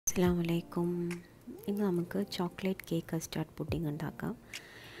അസ്സലാമലൈക്കും. ഇന്ന് നമുക്ക് ചോക്ലേറ്റ് കേക്ക് കസ്റ്റാർഡ് പുഡിംഗ് ഉണ്ടാക്കാം.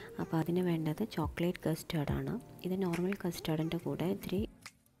 അപ്പോൾ അതിന് വേണ്ടത് ചോക്ലേറ്റ് കസ്റ്റാർഡാണ്. ഇത് നോർമൽ കസ്റ്റാർഡിൻ്റെ കൂടെ ഇത്തിരി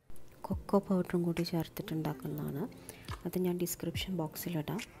കൊക്കോ പൗഡറും കൂടി ചേർത്തിട്ടുണ്ടാക്കുന്നതാണ്. അത് ഞാൻ ഡിസ്ക്രിപ്ഷൻ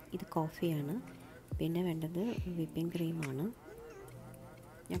ബോക്സിലിടാം. ഇത് കോഫിയാണ്. പിന്നെ വേണ്ടത് വിപ്പിംഗ് ക്രീമാണ്.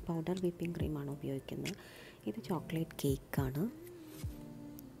 ഞാൻ പൗഡർ വിപ്പിംഗ് ക്രീമാണ് ഉപയോഗിക്കുന്നത്. ഇത് ചോക്ലേറ്റ് കേക്കാണ്.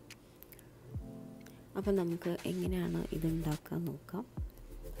 അപ്പോൾ നമുക്ക് എങ്ങനെയാണ് ഇത് ഉണ്ടാക്കാൻ നോക്കാം.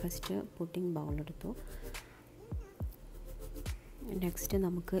 First pudding ബൗളെടുത്തു. നെക്സ്റ്റ്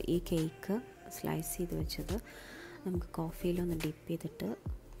നമുക്ക് ഈ കേക്ക് സ്ലൈസ് ചെയ്ത് വെച്ചത് നമുക്ക് കോഫിയിലൊന്ന് ഡിപ്പ് ചെയ്തിട്ട്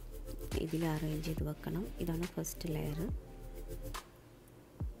ഇതിൽ അറേഞ്ച് ചെയ്ത് വെക്കണം. ഇതാണ് ഫസ്റ്റ് ലെയർ.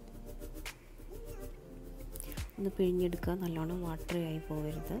 ഒന്ന് പിഴിഞ്ഞെടുക്കുക. നല്ലോണം വാട്ടറി ആയി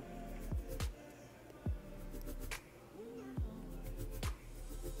പോകരുത്.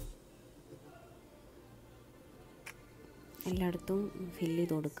 എല്ലായിടത്തും ഫില്ല്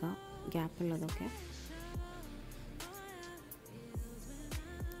ചെയ്ത് കൊടുക്കുക, ഗ്യാപ്പുള്ളതൊക്കെ.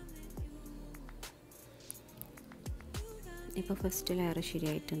 ഇപ്പോൾ ഫസ്റ്റ് ലെയർ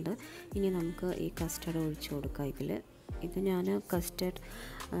ശരിയായിട്ടുണ്ട്. ഇനി നമുക്ക് ഈ കസ്റ്റർഡ് ഒഴിച്ച് കൊടുക്കാം ഇതിൽ. ഇത് ഞാൻ കസ്റ്റർഡ്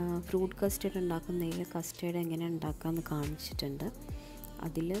ഫ്രൂട്ട് കസ്റ്റർഡ് ഉണ്ടാക്കുന്നതിൽ കസ്റ്റർഡ് എങ്ങനെ ഉണ്ടാക്കാമെന്ന് കാണിച്ചിട്ടുണ്ട്.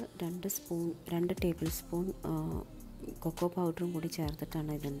 അതിൽ 2 ടേബിൾ സ്പൂൺ കൊക്കോ പൗഡറും കൂടി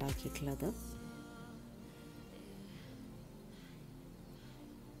ചേർത്തിട്ടാണ് ഇത് ഉണ്ടാക്കിയിട്ടുള്ളത്.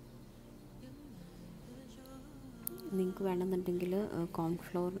 നിങ്ങൾക്ക് വേണമെന്നുണ്ടെങ്കിൽ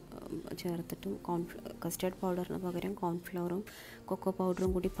കോൺഫ്ലോർ ചേർത്തിട്ടും കസ്റ്റർഡ് പൗഡറിന് പകരം കോൺഫ്ലോറും കൊക്കോ പൗഡറും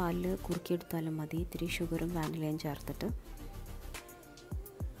കൂടി പാലിൽ കുറുക്കിയെടുത്താലും മതി. ഇത്തിരി ഷുഗറും വാനിലയും ചേർത്തിട്ട്.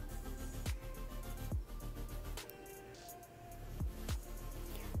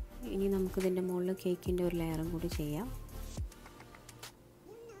 ഇനി നമുക്കിതിൻ്റെ മുകളിൽ കേക്കിൻ്റെ ഒരു ലെയറും കൂടി ചെയ്യാം.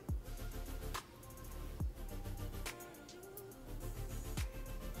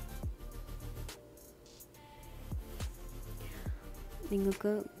 നിങ്ങൾക്ക്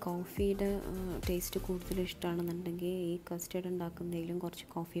കോഫിയുടെ ടേസ്റ്റ് കൂടുതൽ ഇഷ്ടമാണെന്നുണ്ടെങ്കിൽ ഈ കസ്റ്റർഡ് ഉണ്ടാക്കുന്നതിലും കുറച്ച്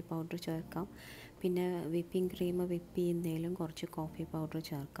കോഫി പൗഡർ ചേർക്കാം. പിന്നെ വിപ്പിംഗ് ക്രീം വിപ്പ് ചെയ്യുന്നതിലും കുറച്ച് കോഫി പൗഡർ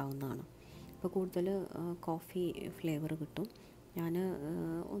ചേർക്കാവുന്നതാണ്. അപ്പോൾ കൂടുതൽ കോഫി ഫ്ലേവർ കിട്ടും. ഞാൻ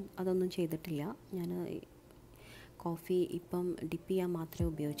അതൊന്നും ചെയ്തിട്ടില്ല. ഞാൻ കോഫി ഇപ്പം ഡിപ്പ് ചെയ്യാൻ മാത്രമേ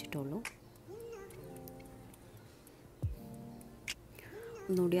ഉപയോഗിച്ചിട്ടുള്ളൂ.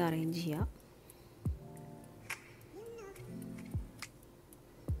 ഒന്നുകൂടി അറേഞ്ച് ചെയ്യാം.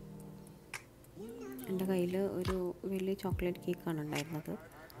 എൻ്റെ കയ്യിൽ ഒരു വലിയ ചോക്ലേറ്റ് കേക്കാണ് ഉണ്ടായിരുന്നത്.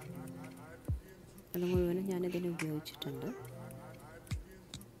 അത് മുഴുവനും ഞാനിതിന് ഉപയോഗിച്ചിട്ടുണ്ട്.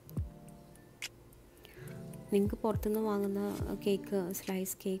 നിങ്ങൾക്ക് പുറത്തുനിന്ന് വാങ്ങുന്ന കേക്ക്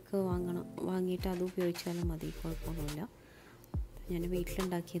സ്ലൈസ് കേക്ക് വാങ്ങിയിട്ട് അത് ഉപയോഗിച്ചാലും മതി, കുഴപ്പമൊന്നുമില്ല. ഞാൻ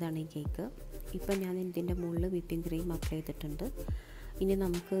വീട്ടിലുണ്ടാക്കിയതാണ് ഈ കേക്ക്. ഇപ്പം ഞാൻ ഇതിൻ്റെ മുകളിൽ വിപ്പിംഗ് ക്രീം അപ്ലൈ ചെയ്തിട്ടുണ്ട്. ഇനി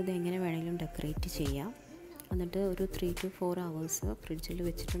നമുക്ക് ഇത് എങ്ങനെ വേണമെങ്കിലും ഡെക്കറേറ്റ് ചെയ്യാം. എന്നിട്ട് ഒരു 3 to 4 hours ഫ്രിഡ്ജിൽ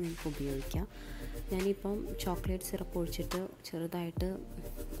വെച്ചിട്ട് നിങ്ങൾക്ക് ഉപയോഗിക്കാം. ഞാനിപ്പം ചോക്ലേറ്റ് സിറപ്പ് ഒഴിച്ചിട്ട് ചെറുതായിട്ട്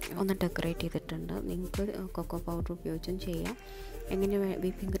ഒന്ന് ഡെക്കറേറ്റ് ചെയ്തിട്ടുണ്ട്. നിങ്ങൾക്ക് കൊക്കോ പൗഡർ ഉപയോഗിച്ചും ചെയ്യാം. എങ്ങനെ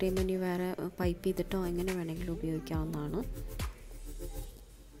വിപ്പിംഗ് ക്രീം ഇനി വേറെ പൈപ്പ് ചെയ്തിട്ടോ എങ്ങനെ വേണമെങ്കിലും ഉപയോഗിക്കാവുന്നതാണ്.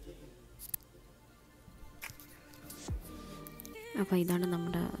 അപ്പോൾ ഇതാണ്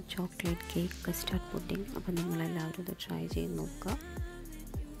നമ്മുടെ ചോക്ലേറ്റ് കേക്ക് കസ്റ്റാർഡ് പുഡിംഗ്. അപ്പോൾ നിങ്ങളെല്ലാവരും ഇത് ട്രൈ ചെയ്ത് നോക്കുക.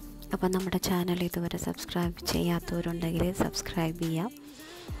 അപ്പോൾ നമ്മുടെ ചാനൽ ഇതുവരെ സബ്സ്ക്രൈബ് ചെയ്യാത്തവരുണ്ടെങ്കിൽ സബ്സ്ക്രൈബ് ചെയ്യാം.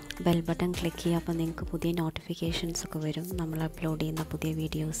 ബെൽ ബട്ടൺ ക്ലിക്ക് ചെയ്യുക. അപ്പോൾ നിങ്ങൾക്ക് പുതിയ നോട്ടിഫിക്കേഷൻസ് ഒക്കെ വരും നമ്മൾ അപ്ലോഡ് ചെയ്യുന്ന പുതിയ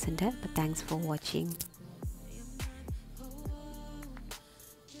വീഡിയോസിൻ്റെ. അപ്പോൾ താങ്ക്സ് ഫോർ വാച്ചിങ്.